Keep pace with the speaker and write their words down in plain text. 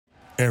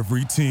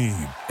Every team,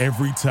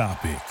 every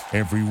topic,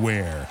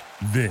 everywhere.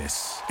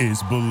 This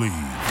is Believe.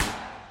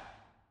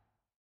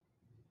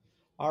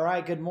 All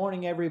right, good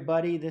morning,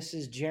 everybody. This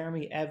is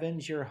Jeremy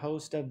Evans, your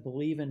host of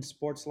Believe in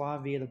Sports Law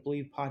via the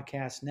Believe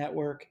Podcast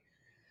Network.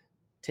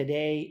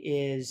 Today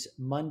is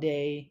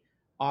Monday,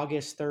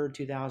 August 3rd,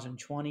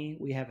 2020.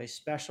 We have a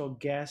special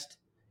guest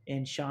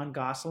in Sean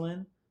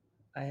Gosselin,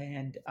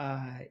 and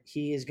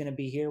he is going to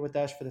be here with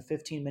us for the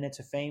 15 Minutes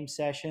of Fame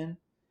session.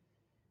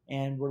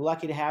 And we're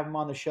lucky to have him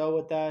on the show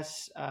with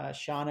us.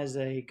 Sean is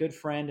a good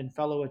friend and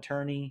fellow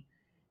attorney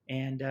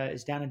and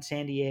is down in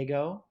San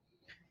Diego.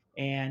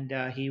 And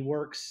he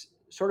works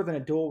sort of in a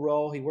dual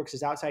role. He works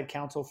as outside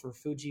counsel for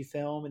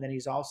Fujifilm, and then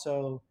he's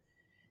also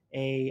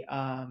a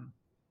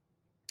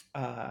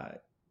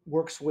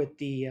works with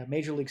the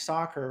Major League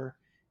Soccer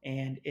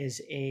and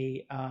is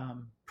a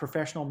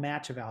professional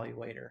match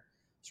evaluator.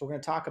 So we're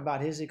going to talk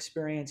about his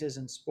experiences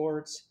in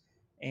sports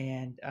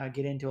and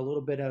get into a little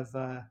bit of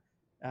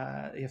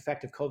the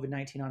effect of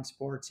COVID-19 on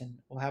sports, and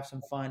we'll have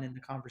some fun in the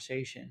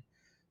conversation.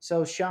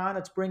 So Sean,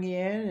 let's bring you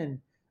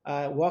in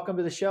and welcome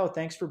to the show.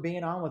 Thanks for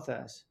being on with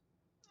us.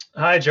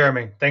 Hi,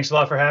 Jeremy. Thanks a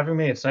lot for having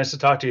me. It's nice to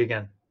talk to you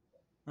again.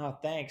 Oh,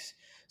 thanks.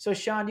 So,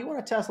 Sean, do you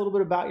want to tell us a little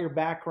bit about your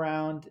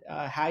background,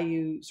 how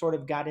you sort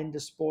of got into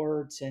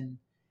sports, and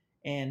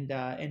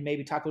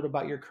maybe talk a little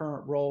about your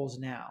current roles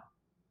now?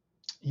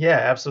 Yeah,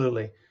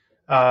 absolutely.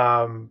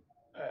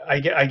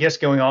 I guess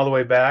going all the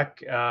way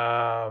back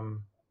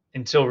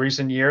until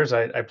recent years,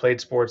 I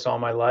played sports all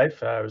my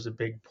life. I was a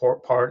big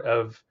part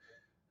of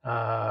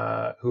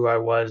who I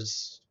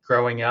was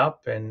growing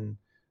up, and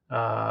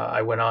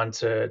I went on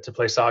to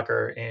play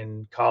soccer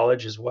in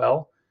college as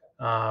well.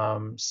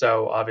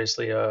 So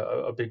obviously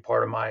a big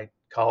part of my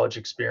college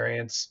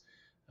experience,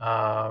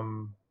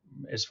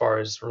 as far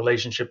as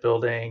relationship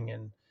building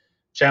and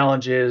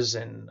challenges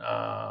and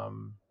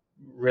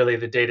really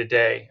the day to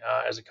day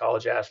as a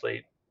college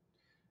athlete,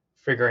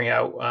 figuring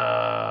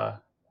out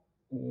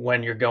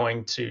when you're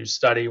going to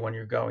study, when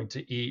you're going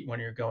to eat, when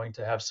you're going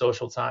to have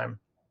social time.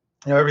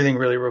 Everything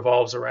really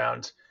revolves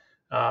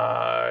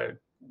uh,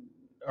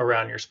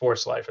 around your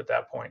sports life at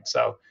that point.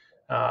 So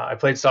I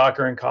played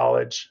soccer in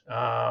college,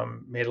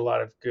 made a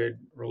lot of good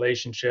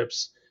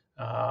relationships,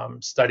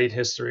 studied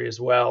history as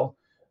well,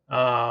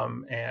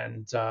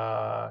 and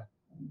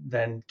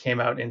then came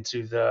out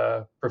into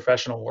the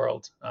professional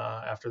world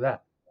after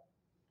that.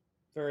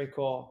 Very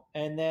cool.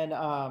 And then,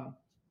 so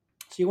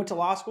you went to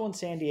law school in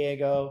San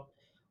Diego,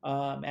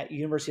 at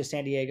University of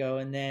San Diego,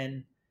 and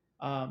then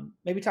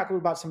maybe talk a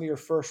little about some of your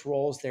first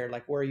roles there,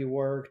 like where you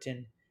worked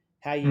and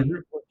how you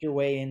Mhm. worked your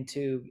way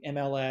into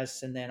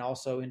MLS and then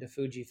also into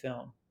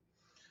Fujifilm.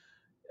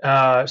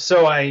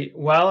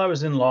 While I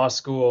was in law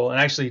school, and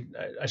actually,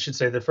 I should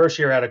say the first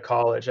year out of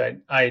college,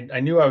 I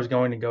knew I was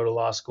going to go to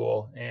law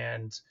school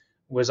and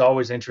was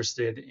always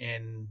interested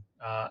in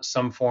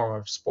some form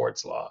of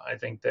sports law. I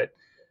think that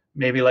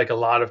maybe like a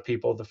lot of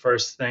people, the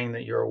first thing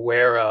that you're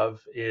aware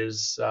of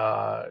is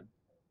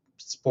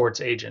sports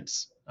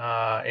agents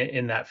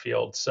in that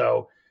field.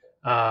 So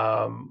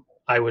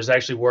I was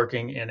actually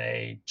working in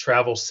a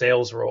travel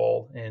sales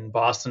role in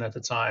Boston at the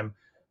time,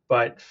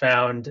 but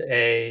found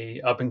a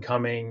up and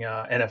coming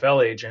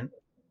NFL agent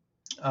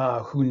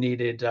who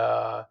needed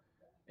an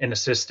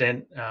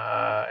assistant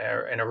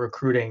and a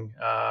recruiting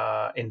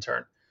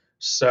intern.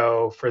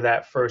 So for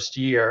that first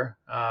year,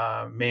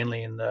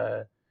 mainly in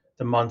the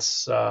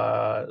months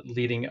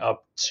leading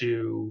up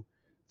to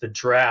the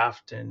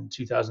draft in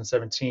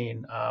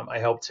 2017, I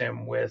helped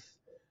him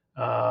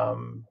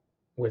um,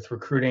 with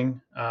recruiting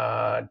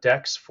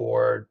decks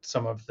for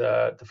some of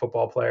the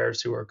football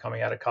players who were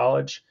coming out of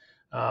college.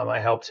 I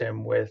helped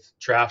him with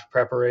draft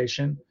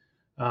preparation.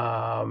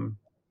 Um,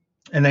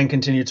 and then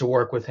continued to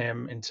work with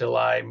him until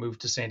I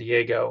moved to San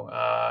Diego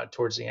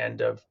towards the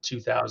end of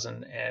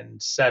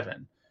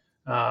 2007.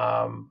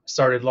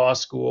 Started law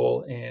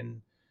school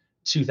in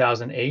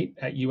 2008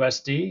 at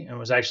USD and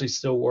was actually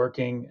still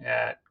working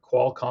at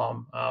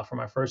Qualcomm for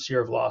my first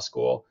year of law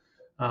school.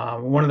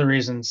 One of the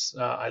reasons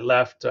I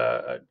left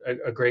a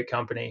great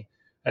company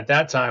at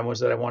that time was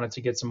that I wanted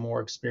to get some more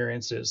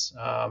experiences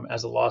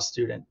as a law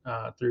student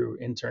through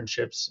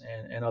internships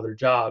and other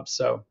jobs.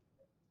 So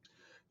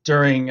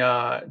during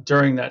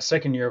that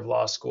second year of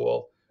law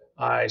school,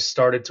 I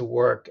started to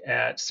work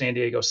at San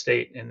Diego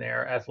State in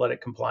their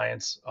athletic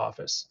compliance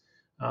office.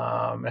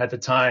 At the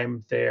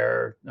time,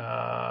 their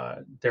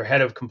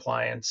head of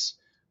compliance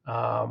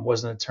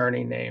was an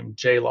attorney named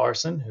Jay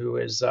Larson, who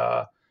is,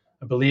 I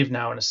believe,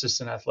 now an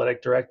assistant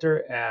athletic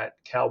director at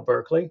Cal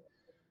Berkeley.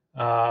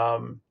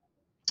 Um,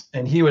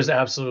 and he was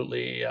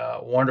absolutely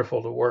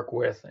wonderful to work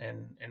with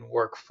and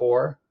work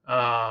for.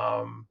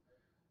 Uh,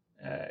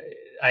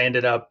 I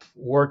ended up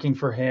working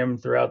for him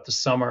throughout the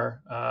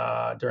summer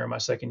during my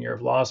second year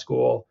of law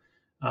school.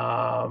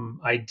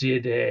 I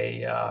did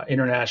a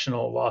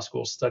international law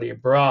school study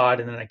abroad,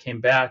 and then I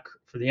came back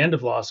for the end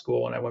of law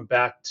school, and I went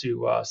back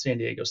to San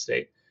Diego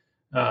State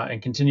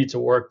and continued to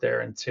work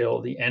there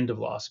until the end of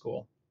law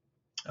school.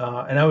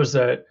 And that was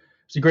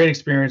was a great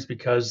experience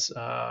because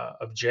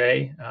of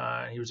Jay.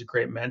 He was a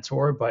great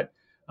mentor, but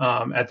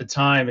at the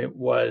time it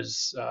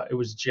was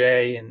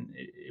Jay and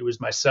it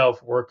was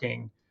myself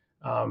working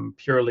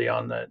purely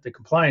on the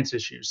compliance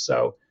issues.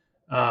 So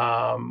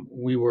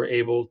we were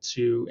able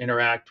to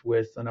interact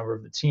with a number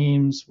of the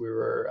teams.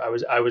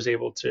 I was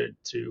able to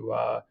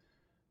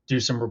do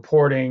some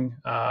reporting,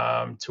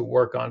 to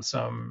work on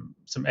some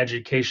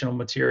educational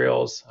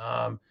materials.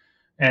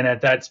 And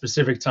at that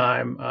specific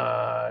time,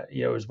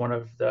 it was one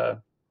of the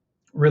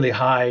really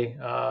high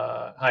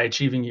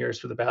achieving years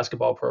for the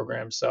basketball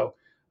program. So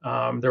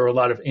there were a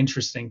lot of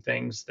interesting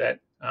things that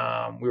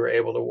we were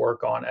able to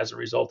work on as a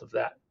result of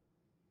that.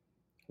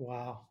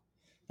 Wow,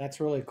 that's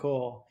really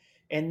cool.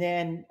 And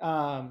then,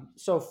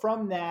 so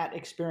from that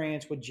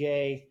experience with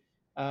Jay,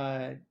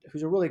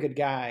 who's a really good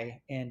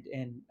guy, and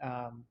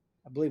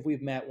I believe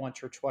we've met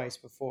once or twice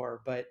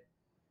before. But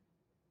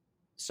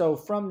so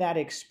from that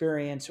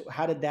experience,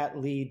 how did that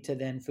lead to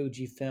then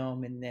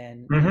Fujifilm and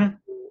then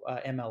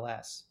Mm-hmm.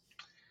 MLS?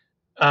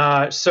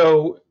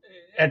 So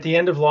at the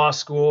end of law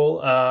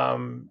school,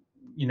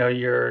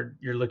 you're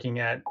looking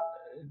at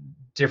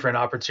different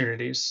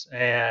opportunities,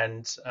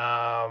 and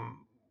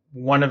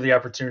one of the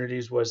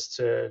opportunities was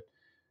to,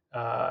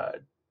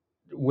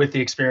 with the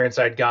experience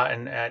I'd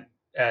gotten at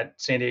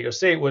San Diego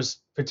State, was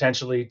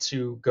potentially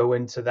to go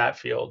into that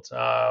field.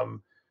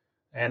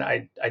 And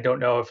I don't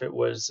know if it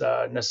was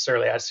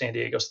necessarily at San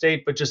Diego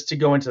State, but just to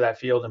go into that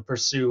field and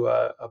pursue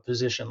a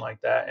position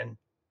like that. And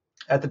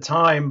at the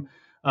time,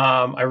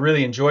 I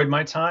really enjoyed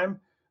my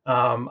time.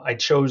 I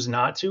chose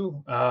not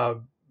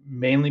to,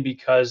 mainly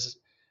because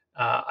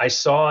I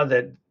saw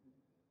that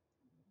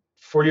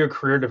for your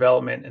career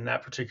development in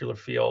that particular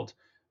field,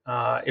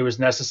 it was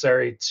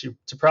necessary to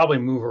probably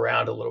move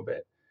around a little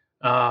bit.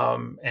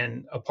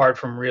 And apart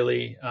from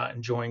really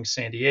enjoying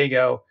San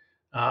Diego,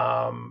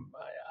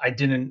 I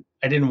didn't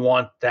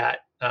want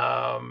that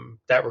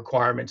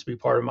requirement to be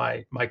part of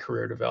my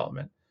career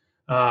development.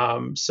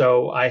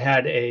 So I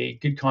had a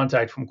good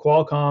contact from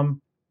Qualcomm,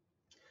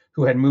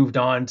 who had moved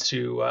on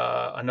to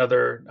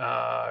another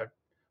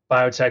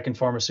biotech and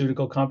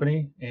pharmaceutical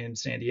company in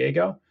San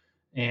Diego,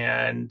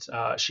 and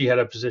she had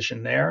a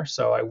position there.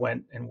 So I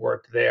went and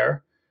worked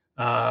there.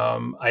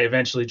 I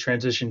eventually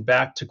transitioned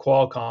back to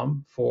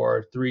Qualcomm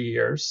for 3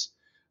 years,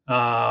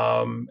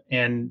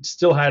 and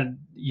still had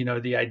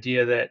the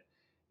idea that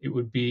it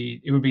would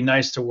be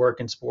nice to work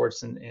in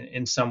sports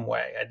in some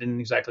way. I didn't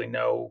exactly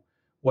know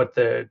what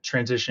the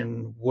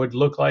transition would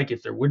look like,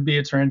 if there would be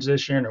a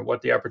transition, or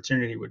what the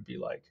opportunity would be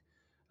like.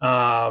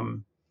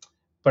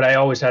 But I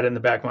always had it in the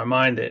back of my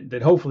mind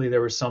that hopefully there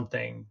was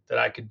something that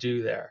I could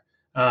do there.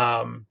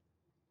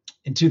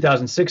 In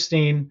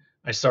 2016,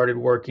 I started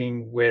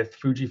working with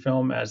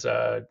Fujifilm as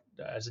a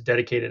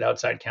dedicated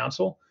outside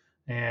counsel,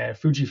 and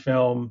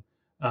Fujifilm,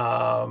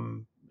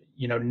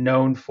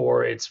 known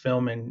for its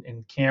film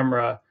and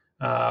camera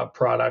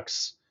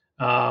products,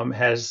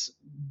 has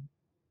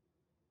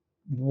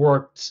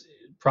worked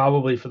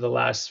probably for the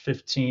last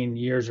 15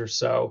 years or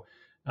so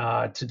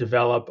to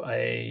develop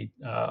a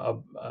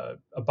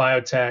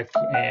biotech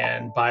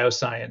and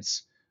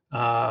bioscience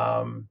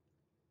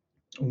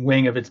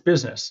wing of its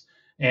business.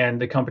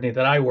 And the company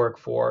that I work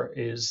for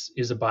is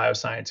a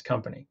bioscience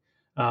company.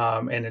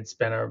 And it's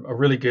been a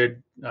really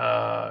good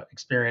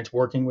experience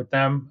working with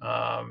them.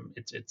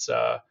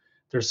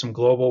 There's some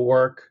global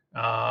work,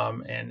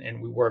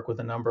 and we work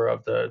with a number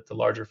of the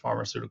larger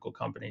pharmaceutical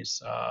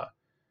companies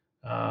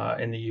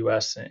in the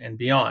U.S. and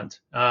beyond.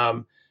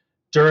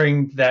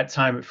 During that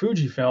time at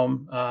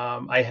Fujifilm,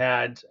 I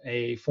had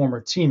a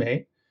former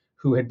teammate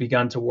who had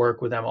begun to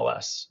work with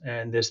MLS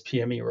and this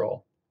PME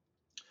role.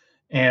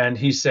 And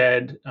he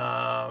said,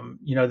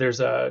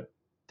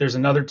 there's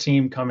another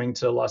team coming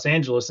to Los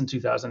Angeles in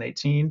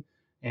 2018,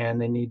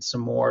 and they need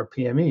some more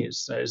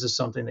PMEs. Is this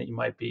something that you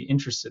might be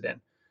interested in?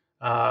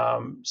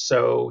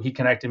 So he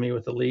connected me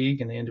with the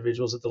league and the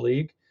individuals at the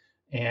league,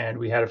 and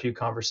we had a few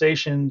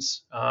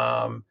conversations.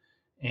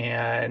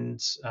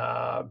 And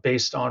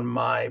based on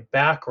my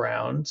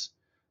background,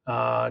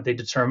 they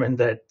determined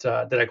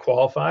that I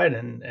qualified,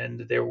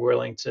 and they were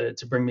willing to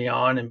bring me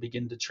on and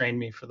begin to train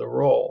me for the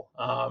role.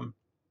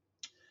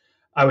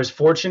 I was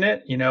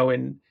fortunate,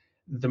 in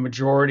the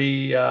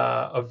majority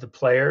of the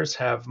players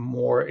have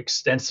more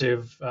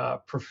extensive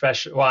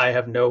professional. Well, I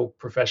have no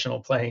professional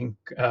playing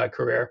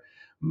career.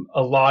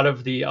 A lot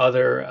of the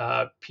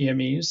other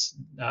PMEs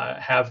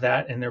have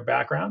that in their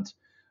background.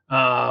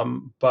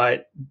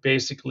 But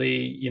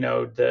basically,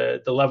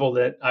 the level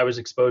that I was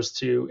exposed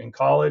to in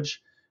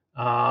college,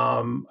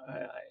 and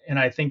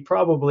I think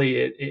probably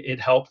it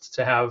helped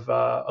to have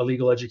a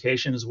legal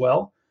education as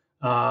well.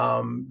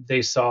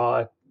 They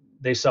saw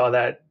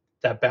that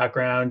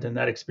background and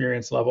that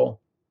experience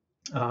level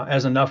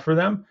as enough for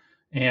them,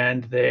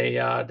 and they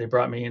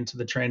brought me into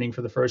the training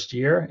for the first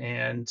year,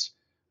 and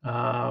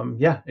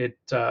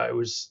it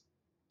was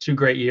 2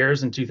 great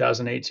years in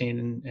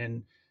 2018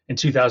 and in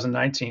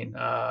 2019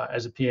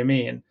 as a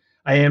PME. And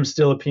I am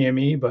still a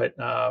PME, but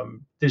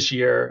this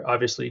year,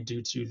 obviously,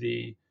 due to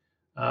the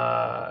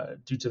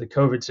due to the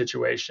COVID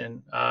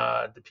situation,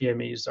 the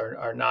PMEs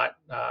are not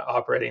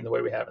operating the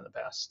way we have in the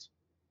past.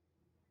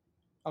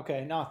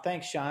 Okay, no,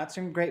 thanks, Sean. That's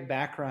some great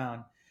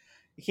background.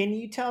 Can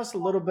you tell us a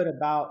little bit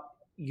about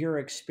your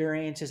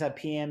experiences at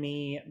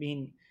PME? I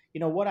mean,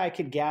 what I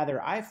could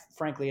gather, I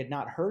frankly had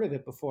not heard of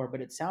it before,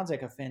 but it sounds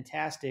like a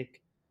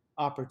fantastic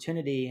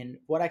opportunity. And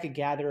what I could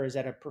gather is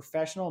that a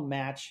professional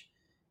match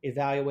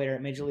evaluator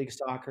at Major League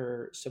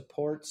Soccer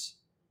supports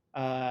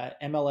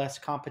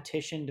MLS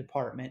competition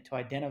department to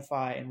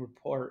identify and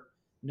report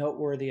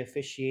noteworthy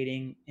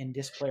officiating and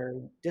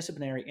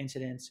disciplinary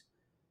incidents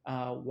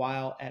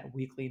while at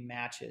weekly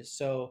matches.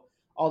 So,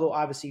 although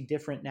obviously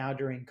different now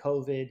during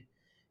COVID,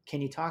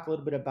 can you talk a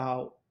little bit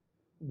about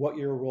what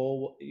your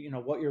role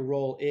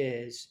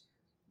is,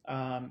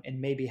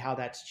 and maybe how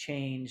that's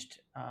changed,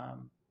 a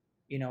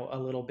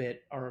little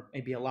bit or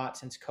maybe a lot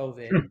since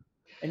COVID,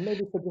 and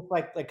maybe for just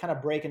like kind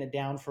of breaking it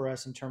down for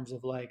us in terms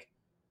of like,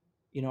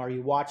 are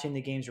you watching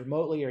the games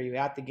remotely? Are you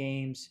at the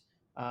games?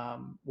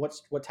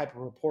 What type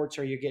of reports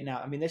are you getting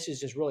out? I mean, this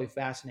is just really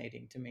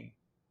fascinating to me.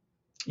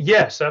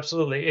 Yes,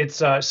 absolutely. It's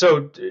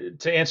so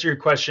to answer your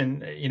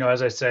question,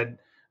 as I said,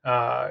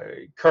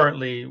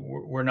 currently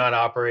we're not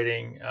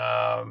operating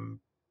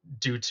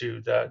due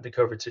to the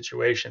COVID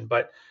situation.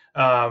 But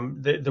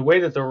the way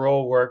that the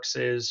role works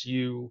is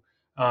you're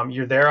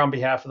there on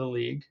behalf of the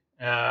league,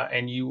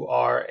 and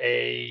you're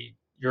a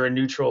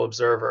neutral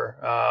observer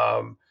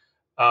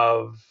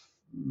of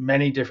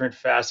many different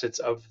facets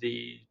of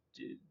the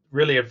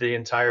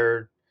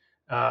entire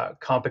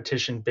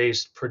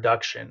competition-based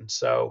production.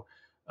 So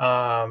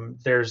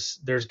there's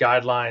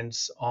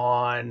guidelines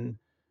on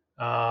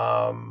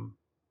um,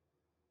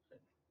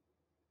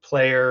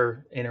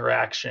 player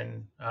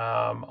interaction,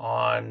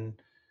 on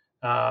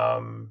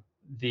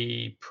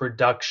the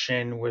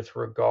production with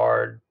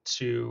regard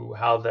to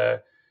how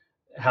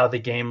the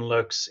game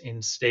looks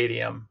in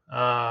stadium,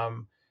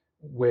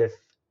 with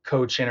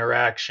coach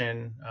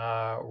interaction,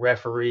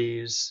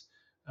 referees,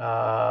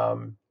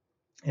 and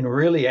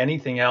really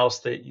anything else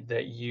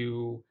that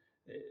you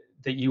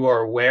are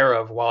aware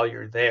of while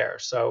you're there.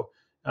 So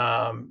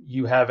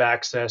you have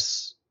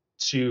access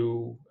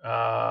to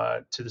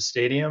the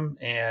stadium,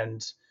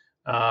 and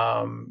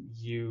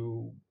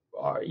you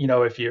are,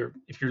 if you're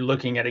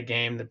looking at a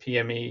game, the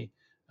PME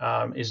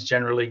is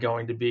generally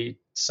going to be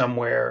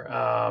somewhere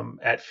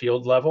at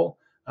field level,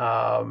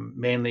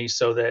 mainly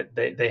so that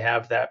they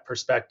have that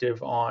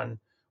perspective on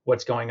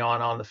what's going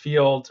on the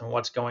field and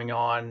what's going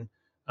on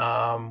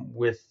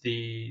with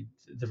the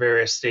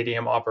various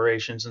stadium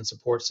operations and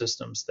support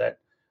systems that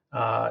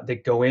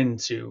go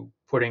into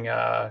putting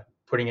an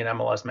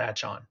MLS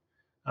match on,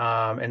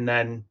 and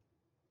then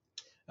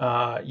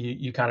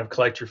you kind of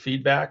collect your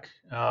feedback,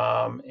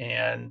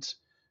 and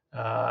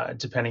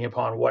depending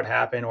upon what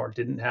happened or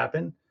didn't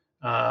happen,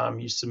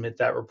 you submit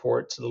that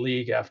report to the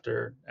league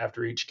after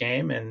each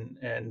game,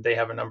 and they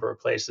have a number of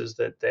places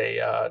that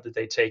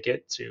they take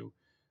it to.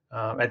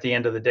 At the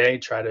end of the day,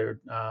 try to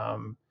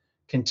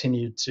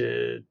continue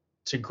to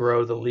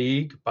grow the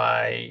league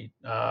by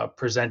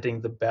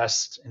presenting the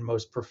best and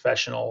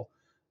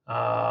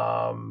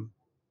um,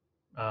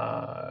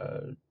 uh,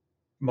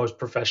 most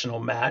professional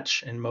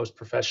match and most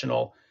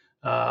professional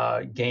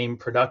game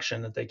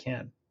production that they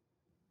can.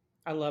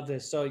 I love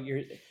this. So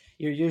you're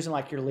using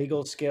like your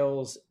legal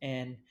skills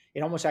and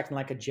it almost acting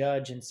like a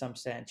judge in some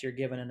sense. You're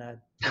giving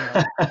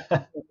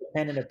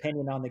independent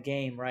opinion on the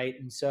game, right?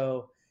 And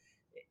so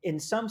in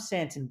some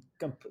sense, and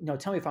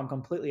tell me if I'm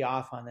completely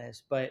off on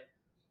this, but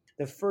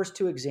the first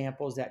two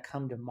examples that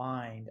come to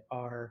mind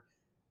are,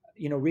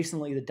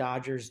 recently the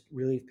Dodgers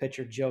relief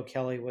pitcher Joe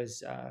Kelly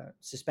was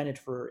suspended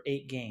for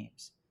 8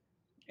 games,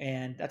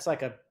 and that's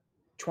like a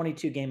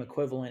 22 game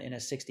equivalent in a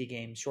 60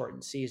 game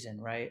shortened season,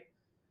 right?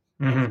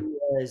 And he Mm-hmm.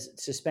 was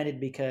suspended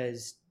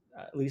because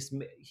at least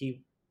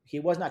he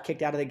was not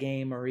kicked out of the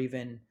game or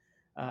even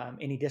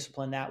any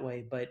discipline that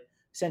way. But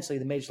essentially,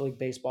 the Major League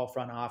Baseball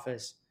front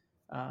office,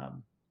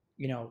 um,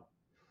 you know,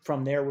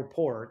 from their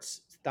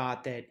reports,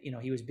 thought that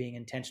he was being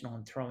intentional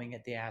in throwing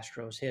at the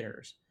Astros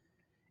hitters.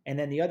 And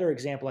then the other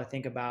example I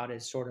think about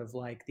is sort of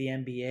like the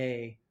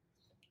NBA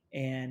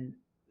and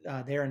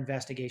their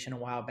investigation a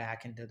while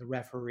back into the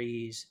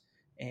referees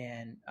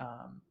and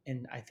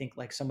I think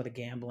like some of the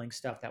gambling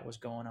stuff that was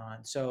going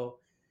on. So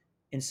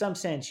in some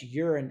sense,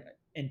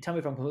 and tell me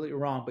if I'm completely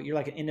wrong, but you're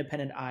like an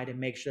independent eye to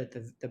make sure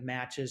that the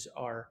matches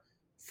are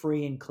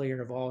free and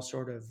clear of all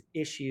sort of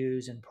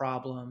issues and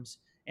problems,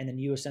 and then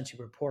you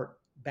essentially report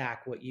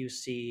back what you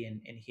see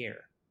and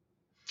hear.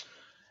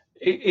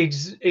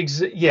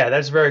 Yeah,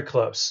 that's very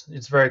close.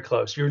 It's very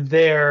close. You're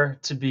there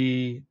to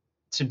be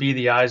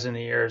the eyes and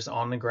the ears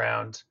on the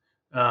ground,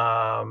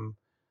 um,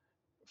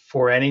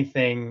 for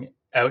anything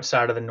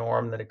outside of the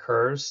norm that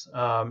occurs,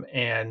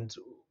 and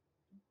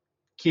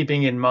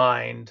keeping in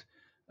mind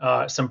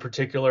some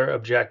particular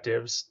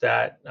objectives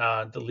that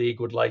the league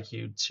would like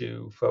you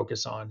to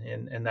focus on,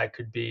 and that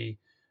could be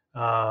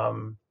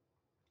um,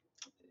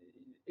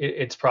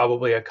 it's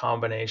probably a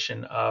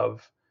combination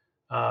of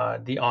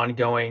the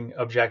ongoing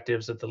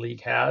objectives that the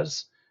league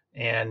has,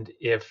 And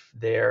if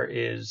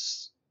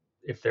there's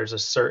a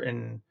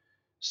certain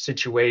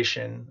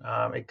situation,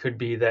 it could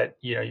be that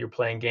you're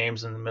playing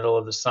games in the middle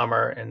of the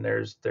summer and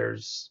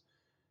there's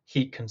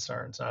heat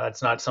concerns.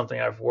 That's not something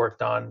I've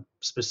worked on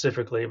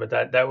specifically, but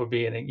that would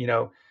be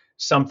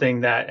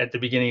something that at the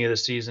beginning of the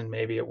season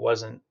maybe it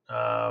wasn't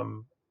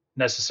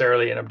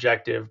necessarily an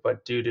objective,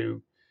 but due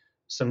to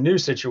some new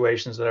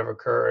situations that have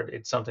occurred,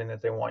 it's something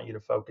that they want you to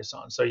focus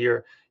on. So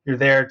you're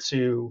there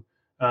to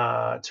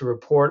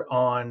report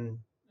on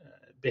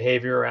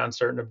behavior around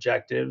certain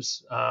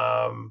objectives,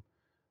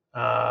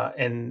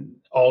 and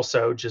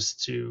also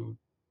just to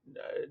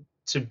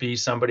be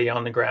somebody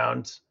on the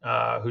ground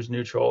who's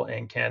neutral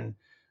and can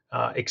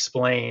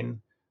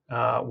explain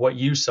what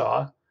you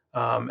saw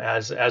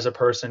as a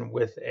person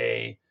with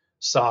a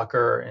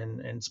soccer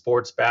and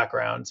sports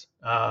background.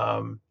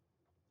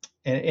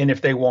 And if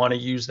they want to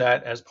use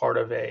that as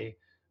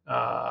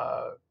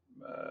uh,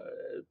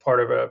 part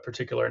of a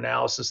particular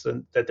analysis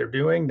that they're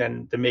doing,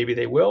 then maybe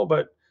they will,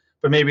 but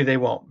maybe they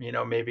won't.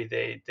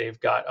 Maybe they've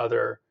got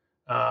other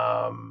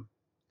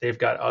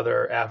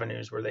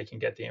avenues where they can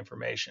get the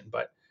information.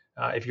 But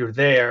if you're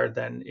there,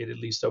 then it at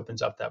least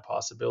opens up that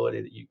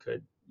possibility that you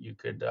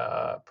could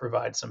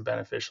provide some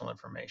beneficial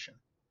information.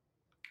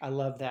 I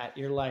love that.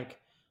 You're like,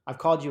 I've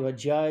called you a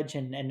judge,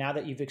 and now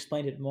that you've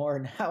explained it more,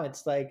 now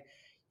it's like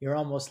you're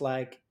almost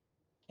like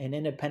an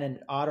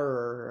independent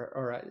auditor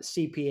or a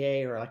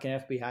CPA or like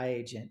an FBI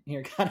agent.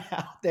 You're kind of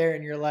out there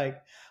and you're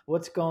like,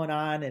 what's going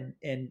on,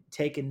 and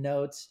taking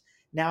notes.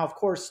 Now, of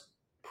course,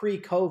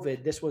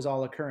 pre-COVID, this was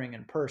all occurring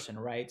in person,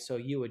 right? So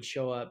you would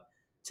show up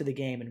to the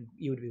game and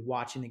you would be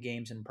watching the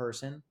games in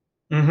person.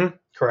 Mm-hmm.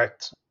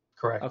 Correct.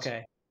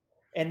 Okay.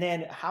 And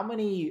then how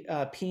many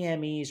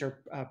PMEs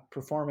or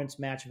performance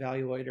match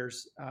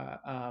evaluators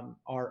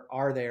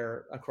are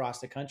there across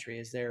the country?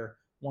 Is there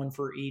one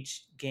for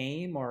each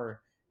game,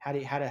 or how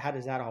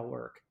does that all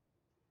work?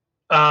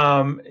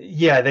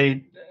 Yeah,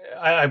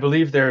 I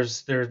believe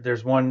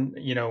there's one,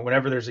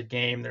 whenever there's a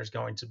game, there's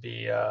going to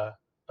be a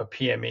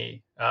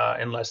PME,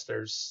 unless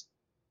there's,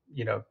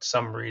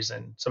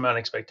 some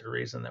unexpected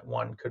reason that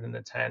one couldn't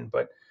attend.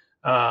 But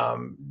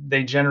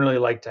they generally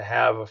like to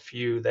have a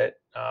few that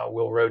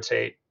will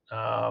rotate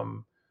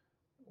through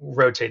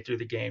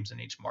the games in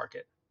each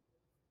market.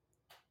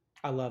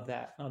 I love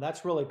that. No,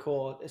 that's really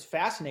cool. It's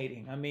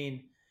fascinating. I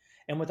mean,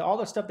 and with all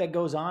the stuff that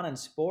goes on in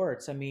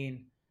sports, I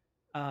mean,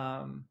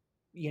 um,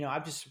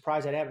 I'm just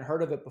surprised I haven't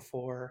heard of it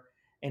before.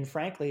 And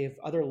frankly, if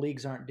other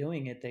leagues aren't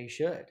doing it, they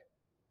should.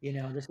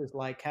 This is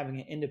like having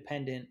an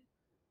independent,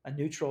 a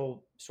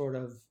neutral sort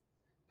of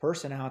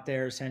person out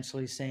there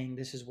essentially saying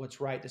this is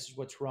what's right, this is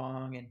what's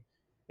wrong, and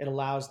it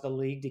allows the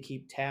league to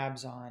keep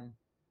tabs on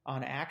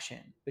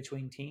action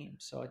between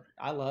teams. So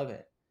I love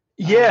it.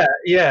 Yeah,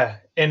 yeah,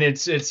 and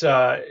it's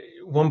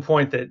one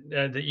point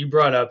that you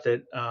brought up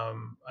that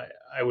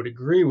I would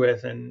agree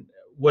with, and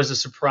was a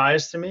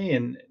surprise to me,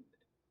 and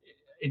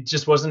it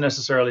just wasn't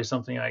necessarily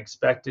something I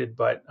expected.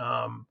 But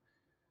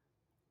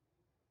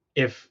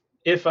if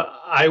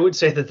I would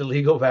say that the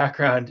legal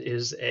background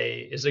is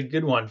a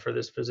good one for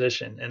this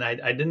position, and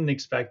I didn't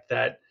expect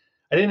that.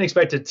 I didn't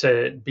expect it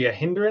to be a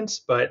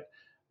hindrance, but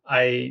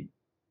I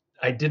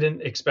I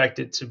didn't expect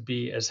it to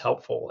be as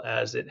helpful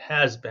as it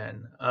has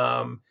been.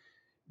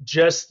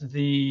 Just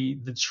the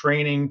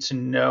training to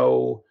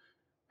know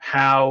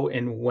how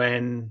and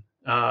when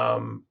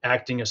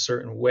acting a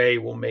certain way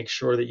will make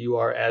sure that you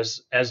are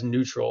as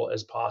neutral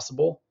as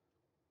possible.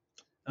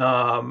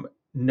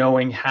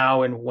 Knowing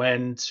how and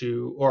when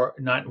to, or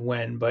not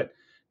when, but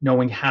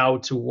knowing how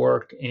to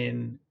work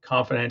in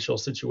confidential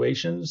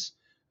situations,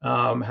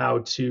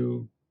 how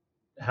to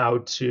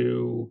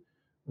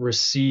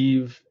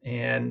receive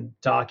and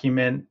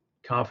document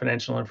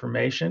confidential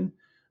information.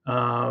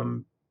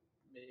 Um,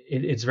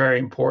 it's very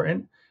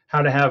important.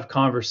 How to have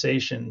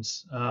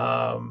conversations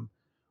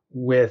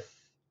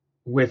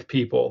with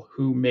people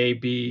who may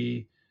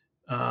be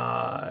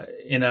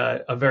in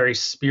a very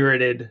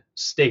spirited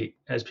state,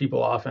 as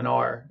people often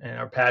are, and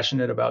are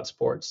passionate about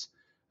sports.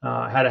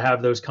 How to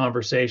have those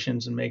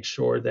conversations and make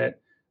sure that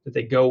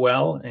they go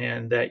well,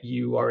 and that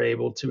you are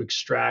able to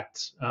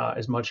extract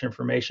as much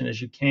information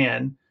as you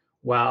can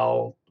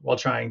while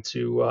trying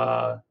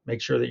to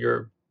make sure that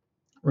you're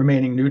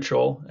remaining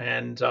neutral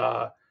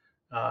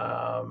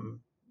um,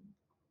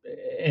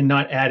 and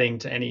not adding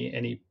to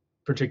any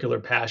particular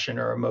passion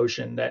or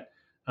emotion that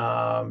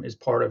is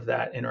part of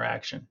that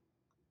interaction.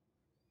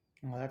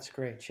 Well, that's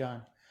great,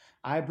 Sean.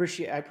 I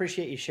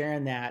appreciate you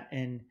sharing that,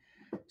 and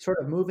sort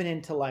of moving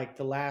into like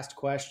the last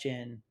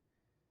question.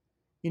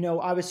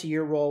 Obviously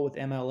your role with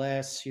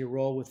MLS, your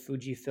role with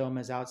Fujifilm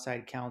as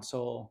outside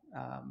counsel.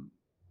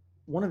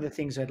 One of the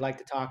things I'd like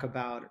to talk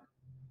about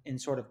in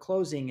sort of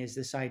closing is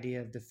this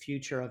idea of the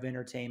future of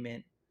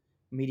entertainment,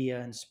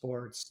 media, and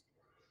sports.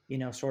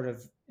 Sort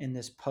of in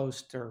this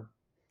post or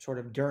sort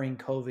of during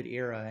COVID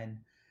era, and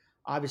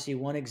obviously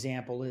one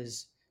example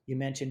is you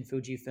mentioned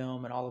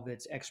Fujifilm and all of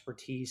its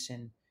expertise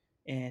and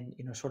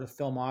sort of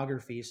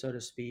filmography, so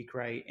to speak,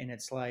 right? And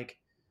it's like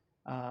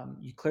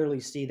You clearly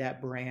see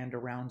that brand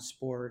around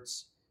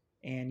sports,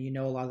 and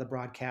a lot of the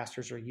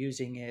broadcasters are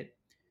using it.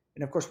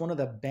 And of course, one of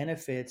the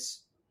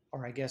benefits,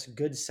 or I guess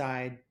good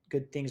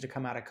things to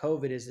come out of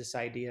COVID, is this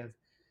idea of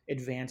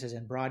advances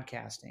in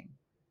broadcasting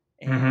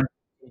and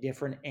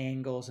different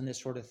angles and this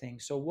sort of thing.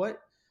 So what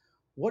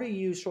do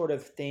you sort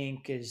of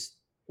think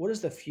what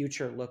does the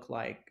future look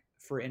like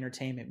for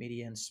entertainment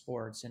media and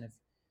sports? And if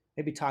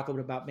maybe talk a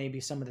little bit about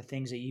maybe some of the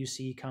things that you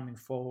see coming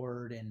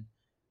forward, and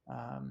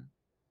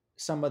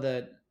some of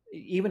the,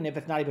 even if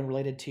it's not even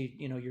related to,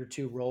 your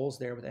two roles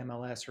there with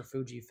MLS or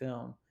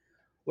Fujifilm,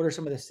 what are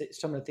some of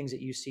the things that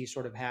you see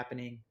sort of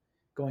happening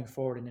going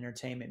forward in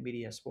entertainment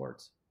media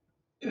sports?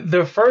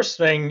 The first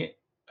thing,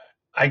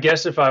 I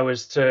guess, if I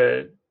was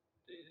to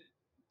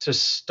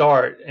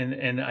start,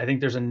 and I think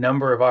there's a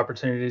number of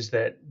opportunities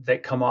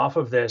that come off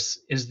of this,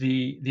 is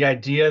the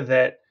idea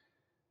that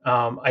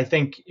I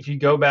think if you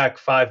go back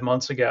 5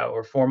 months ago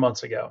or 4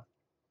 months ago,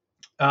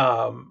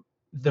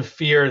 the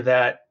fear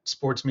that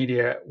sports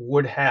media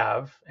would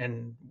have,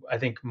 and I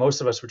think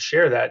most of us would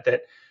share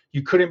that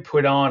you couldn't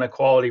put on a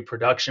quality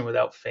production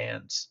without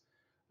fans.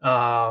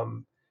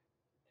 And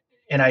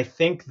I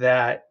think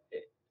that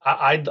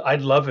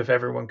I'd love if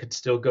everyone could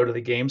still go to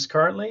the games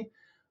currently,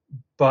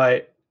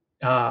 but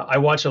I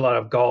watch a lot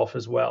of golf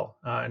as well,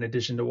 in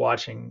addition to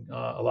watching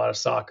a lot of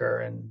soccer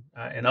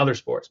and other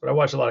sports. But I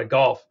watch a lot of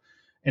golf,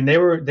 and they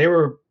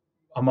were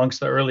amongst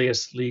the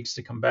earliest leagues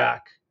to come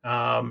back.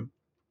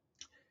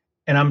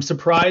 And I'm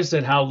surprised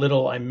at how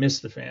little I miss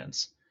the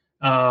fans.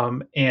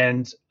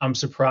 And I'm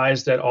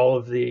surprised at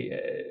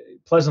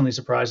pleasantly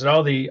surprised at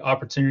all the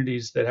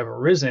opportunities that have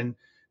arisen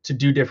to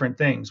do different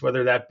things,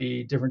 whether that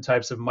be different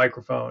types of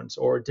microphones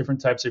or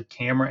different types of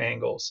camera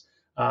angles,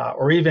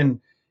 or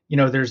even,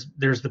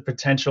 there's the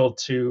potential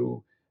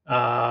to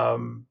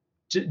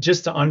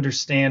just to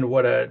understand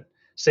what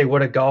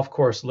a golf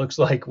course looks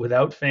like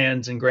without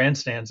fans and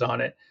grandstands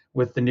on it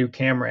with the new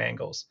camera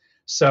angles.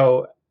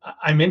 So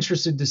I'm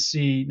interested to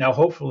see now,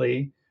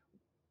 hopefully,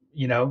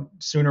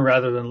 sooner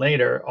rather than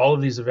later, all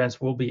of these events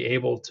will be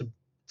able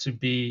to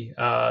be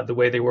the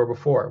way they were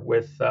before,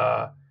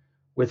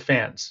 with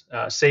fans,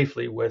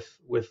 safely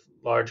with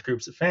large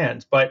groups of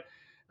fans. But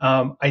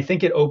I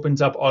think it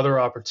opens up other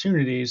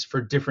opportunities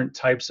for different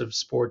types of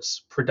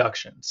sports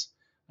productions.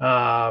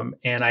 And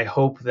I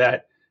hope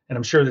that, and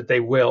I'm sure that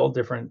they will,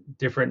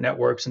 different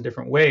networks in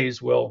different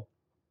ways will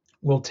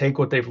take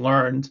what they've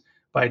learned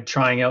by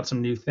trying out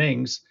some new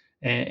things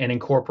and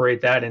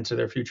incorporate that into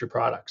their future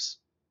products.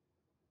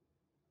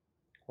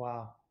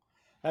 Wow.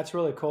 That's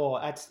really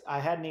cool. I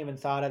hadn't even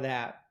thought of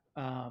that.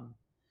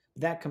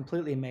 That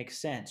completely makes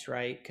sense,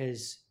 right?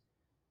 Because,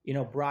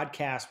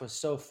 broadcast was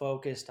so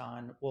focused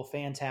on, well,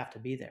 fans have to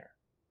be there,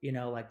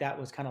 like that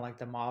was kind of like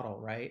the model,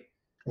 right?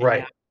 And right.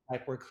 Now,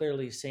 like we're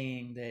clearly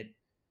seeing that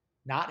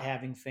not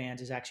having fans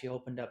has actually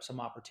opened up some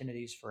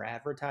opportunities for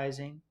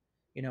advertising.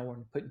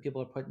 When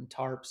people are putting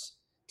tarps,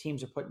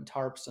 teams are putting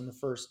tarps in the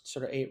first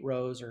sort of 8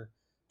 rows or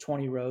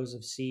 20 rows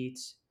of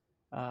seats.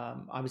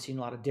 Obviously, a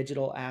lot of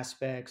digital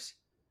aspects.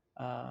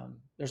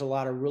 There's a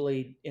lot of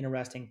really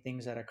interesting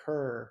things that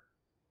occur.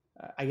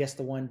 I guess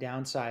the one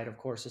downside, of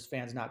course, is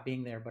fans not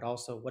being there, but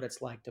also what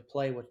it's like to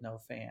play with no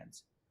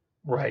fans.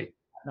 Right.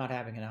 Not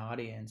having an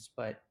audience.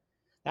 But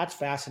that's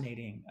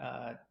fascinating.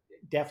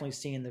 Definitely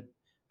seeing the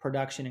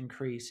production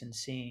increase and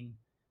seeing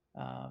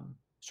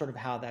sort of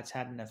how that's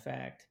had an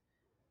effect.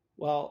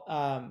 Well,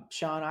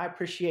 Sean, I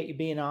appreciate you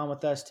being on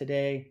with us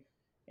today.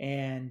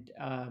 And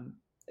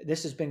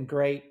this has been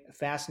great,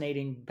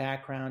 fascinating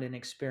background and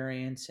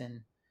experience.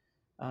 And,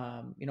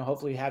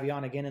 hopefully have you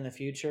on again in the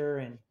future.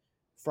 And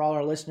for all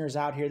our listeners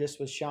out here, this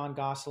was Sean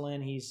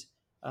Gosselin. He's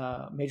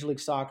Major League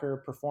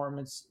Soccer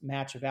performance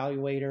match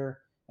evaluator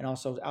and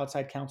also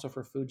outside counsel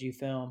for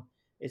Fujifilm.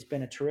 It's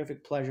been a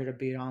terrific pleasure to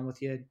be on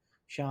with you,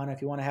 Sean.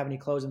 If you want to have any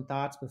closing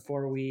thoughts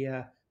before we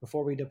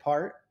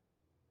depart.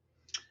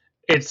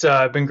 It's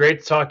been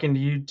great talking to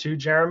you too,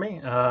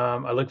 Jeremy.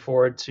 I look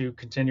forward to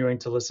continuing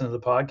to listen to the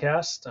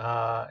podcast,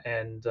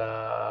 and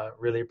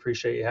really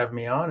appreciate you having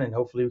me on, and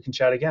hopefully we can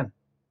chat again.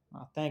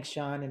 Thanks,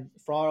 Sean. And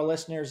for all our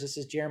listeners, this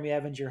is Jeremy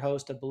Evans, your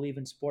host of Believe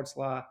in Sports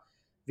Law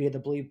via the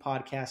Believe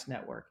Podcast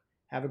Network.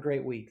 Have a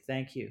great week.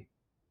 Thank you.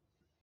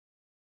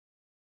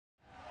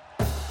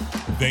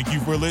 Thank you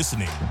for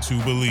listening to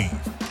Believe.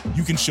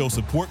 You can show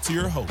support to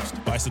your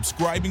host by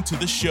subscribing to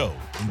the show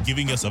and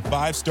giving us a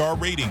 5-star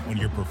rating on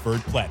your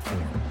preferred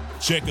platform.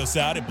 Check us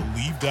out at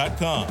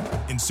Believe.com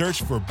and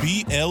search for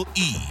BLEAV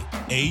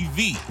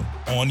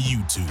on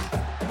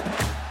YouTube.